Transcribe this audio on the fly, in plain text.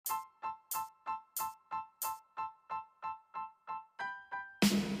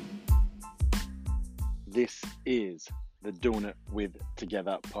This is the Doing It With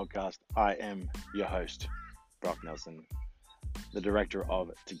Together podcast. I am your host, Brock Nelson, the director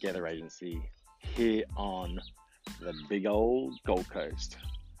of Together Agency here on the big old Gold Coast.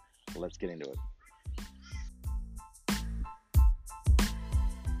 Let's get into it.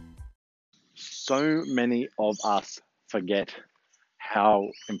 So many of us forget how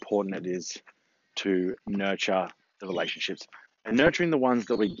important it is to nurture the relationships and nurturing the ones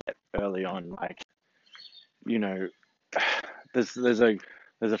that we get early on. Like, you know, there's a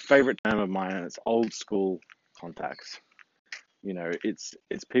favorite term of mine, and it's old school contacts. It's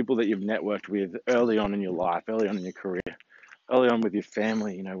people that you've networked with early on in your life, early on in your career, early on with your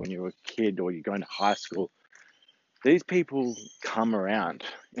family. When you were a kid or you're going to high school. These people come around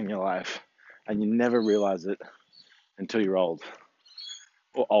in your life, and you never realize it until you're old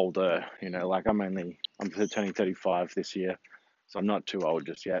or older. Like I'm turning 35 this year, so I'm not too old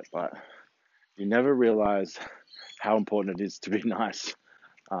just yet. But you never realize how important it is to be nice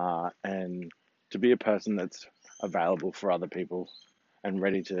and to be a person that's available for other people and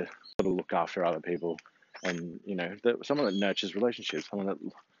ready to sort of look after other people, and someone that nurtures relationships, someone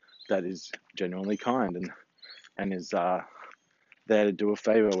that is genuinely kind and is there to do a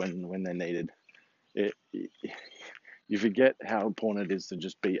favor when they're needed. You forget how important it is to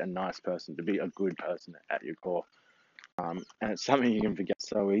just be a nice person, to be a good person at your core, and it's something you can forget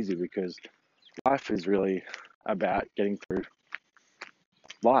so easy because life is really about getting through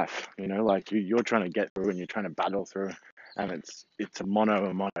life. Like you're trying to get through and you're trying to battle through, and it's a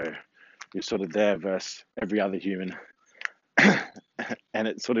mono. You're sort of there versus every other human, and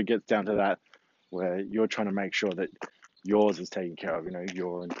it sort of gets down to that where you're trying to make sure that yours is taken care of.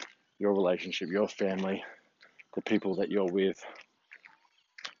 Your relationship, your family, the people that you're with,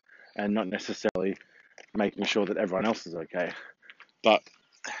 and not necessarily making sure that everyone else is okay. But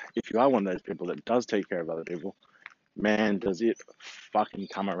if you are one of those people that does take care of other people, man, does it fucking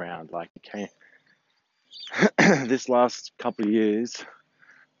come around. Like, this last couple of years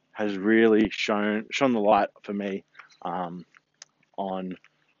has really shone the light for me on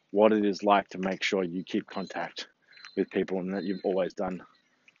what it is like to make sure you keep contact with people and that you've always done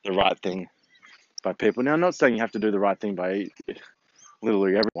the right thing by people. Now, I'm not saying you have to do the right thing by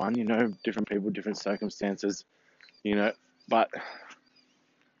literally everyone, different people, different circumstances, but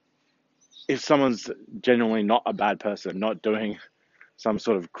if someone's genuinely not a bad person, not doing some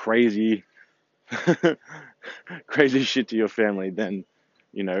sort of crazy shit to your family, then,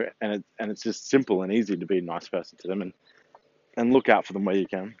 and it's just simple and easy to be a nice person to them and look out for them where you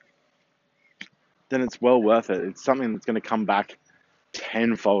can, then it's well worth it. It's something that's going to come back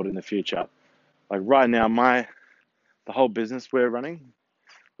tenfold in the future. Like right now, the whole business we're running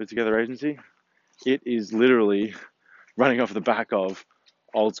with Together Agency, it is literally running off the back of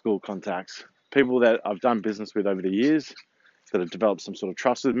old school contacts, people that I've done business with over the years that have developed some sort of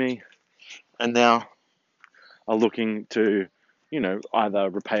trust with me and now are looking to, either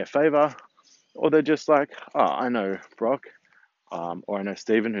repay a favor, or they're just like, oh, I know Brock, or I know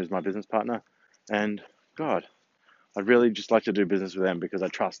Stephen, who's my business partner, and God, I'd really just like to do business with them because I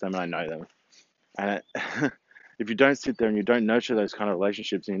trust them and I know them. And if you don't sit there and you don't nurture those kind of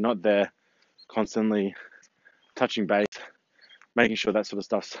relationships and you're not there constantly touching base, making sure that sort of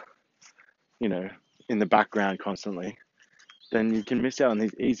stuff's, in the background constantly, then you can miss out on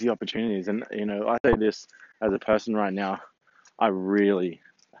these easy opportunities. And, I say this as a person right now, I really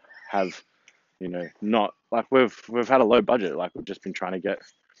have, not like we've had a low budget. Like we've just been trying to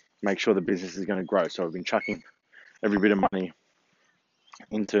make sure the business is going to grow. So we've been chucking every bit of money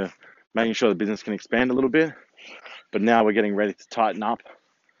into making sure the business can expand a little bit. But now we're getting ready to tighten our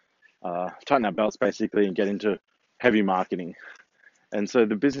belts basically and get into heavy marketing. And so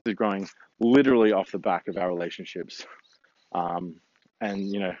the business is growing literally off the back of our relationships. And,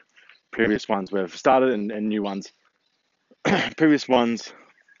 previous ones we've started and new ones, previous ones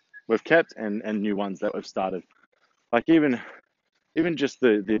we've kept and new ones that we've started. Like even just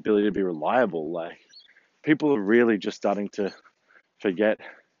the ability to be reliable, like people are really just starting to forget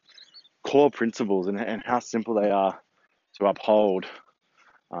core principles and how simple they are to uphold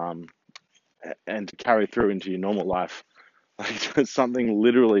and to carry through into your normal life. Like something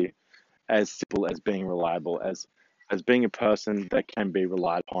literally as simple as being reliable, as being a person that can be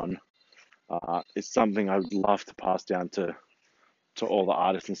relied upon, is something I would love to pass down to all the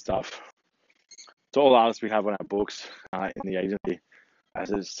artists and stuff, to all the artists we have on our books in the agency, as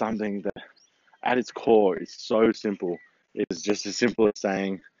it's something that at its core is so simple. It's just as simple as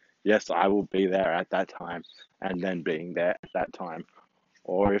saying, yes, I will be there at that time, and then being there at that time.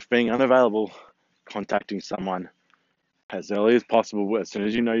 Or if being unavailable, contacting someone as early as possible. As soon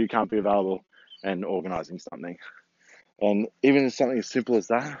as you know you can't be available, and organizing something. And even something as simple as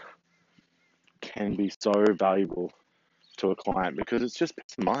that can be so valuable to a client because it's just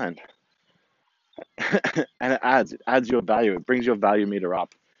peace of mind. And it adds your value. It brings your value meter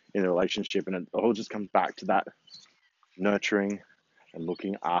up in a relationship, and it all just comes back to that nurturing and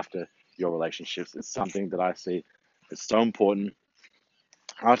looking after your relationships. It's something that I see is so important.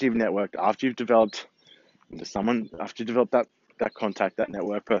 After you've networked, after you've developed into someone, after you develop that contact, that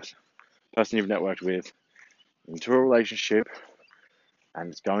network person you've networked with into a relationship,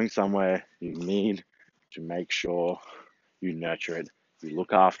 and it's going somewhere, you need to make sure you nurture it, you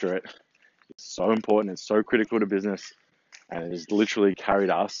look after it. It's so important, it's so critical to business, and it has literally carried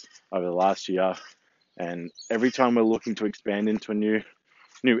us over the last year. And every time we're looking to expand into a new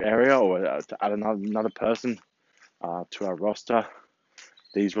area or to add another person to our roster,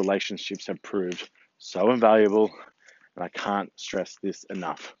 these relationships have proved so invaluable, and I can't stress this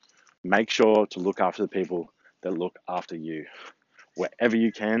enough. Make sure to look after the people that look after you. Wherever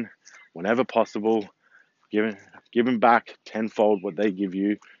you can, whenever possible, give them back tenfold what they give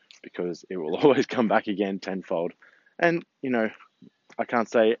you, because it will always come back again tenfold. And, I can't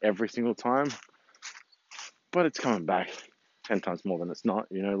say every single time, but it's coming back 10 times more than it's not.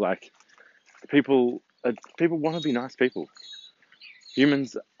 Like, people want to be nice people.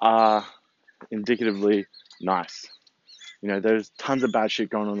 Humans are indicatively nice. There's tons of bad shit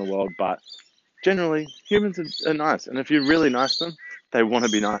going on in the world, but generally humans are nice. And if you're really nice to them, they want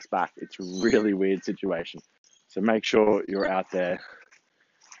to be nice back. It's a really weird situation. So make sure you're out there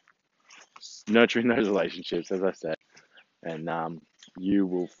nurturing those relationships, as I said, and you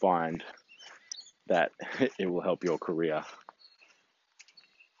will find that it will help your career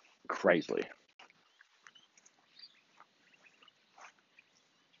crazily.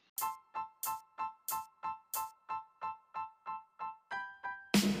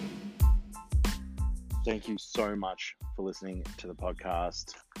 Thank you so much for listening to the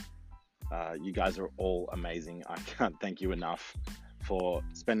podcast. You guys are all amazing. I can't thank you enough for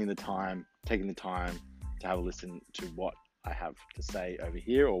spending the time, taking the time to have a listen to what I have to say over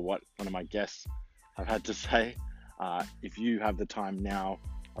here, or what one of my guests have had to say. If you have the time now,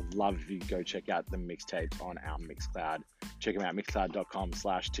 I'd love if you go check out the mixtapes on our Mixcloud. Check them out,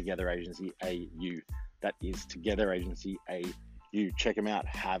 mixcloud.com/togetheragencyau. That is Together Agency AU. Check them out.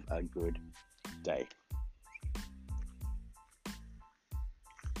 Have a good day.